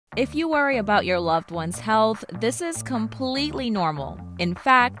If you worry about your loved one's health, this is completely normal. In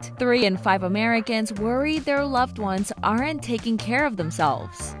fact, 3 in 5 Americans worry their loved ones aren't taking care of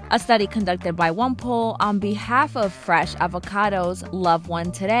themselves. A study conducted by OnePoll on behalf of Fresh Avocados' Love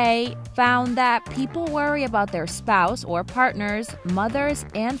One Today found that people worry about their spouse or partners, mothers,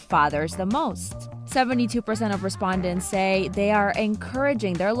 and fathers the most. 72% of respondents say they are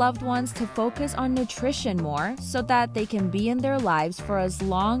encouraging their loved ones to focus on nutrition more so that they can be in their lives for as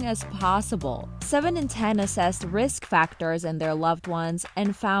long as possible. 7 in 10 assessed risk factors in their loved ones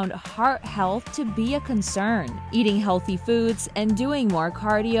and found heart health to be a concern. Eating healthy foods and doing more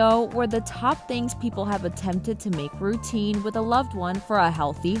cardio were the top things people have attempted to make routine with a loved one for a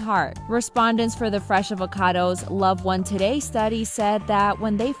healthy heart. Respondents for the Fresh Avocados Love One Today study said that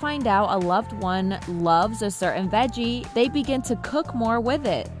when they find out a loved one loves a certain veggie, they begin to cook more with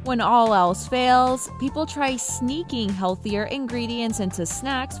it. When all else fails, people try sneaking healthier ingredients into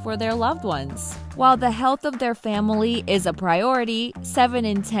snacks for their loved ones. While the health of their family is a priority, 7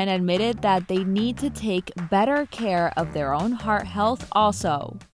 in 10 admitted that they need to take better care of their own heart health also.